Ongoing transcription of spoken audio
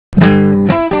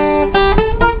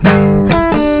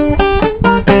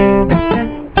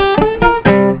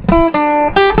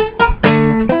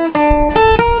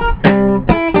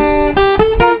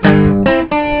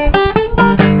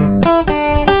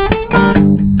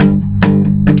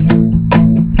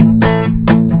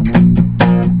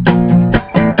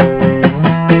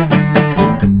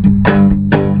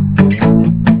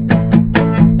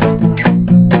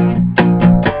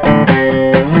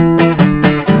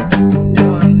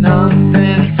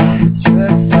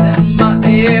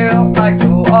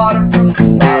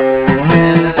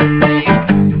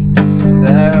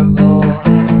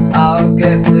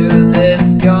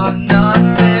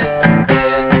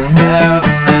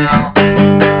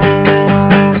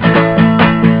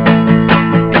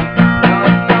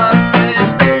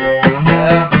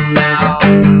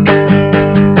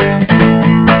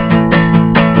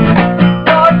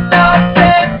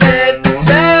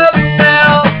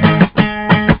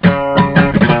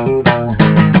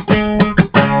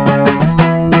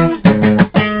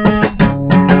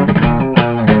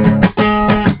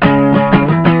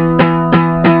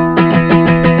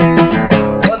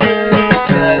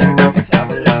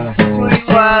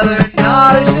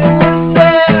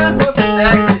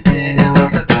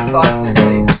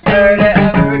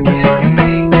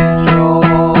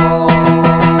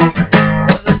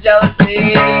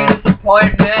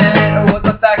Disappointment, or was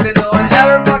the fact that no one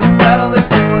ever fucking settled this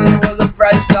feeling? Was a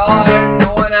fresh start,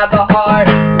 no one had the heart.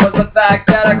 Was the fact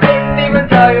that I couldn't even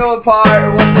tell you apart?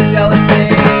 Or was the jealousy,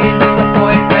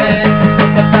 disappointment? Was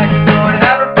the fact that no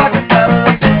one ever fucking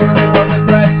settled this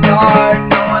feeling? Was a fresh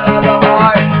start, no one had the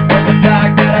heart. Was the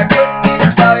fact that I couldn't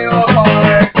even tell you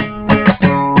apart?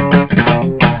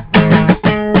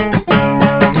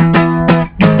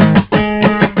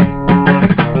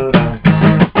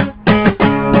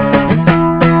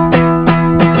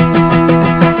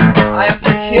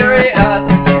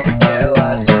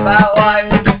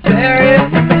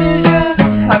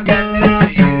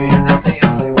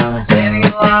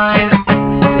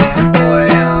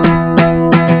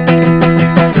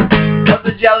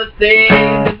 Jealousy,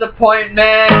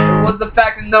 disappointment, was the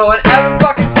fact that no one ever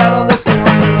fucking settled this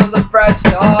one. Was a fresh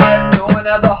start, no one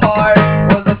had the heart.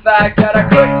 Was the fact that I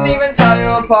couldn't even tell you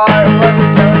apart.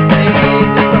 Was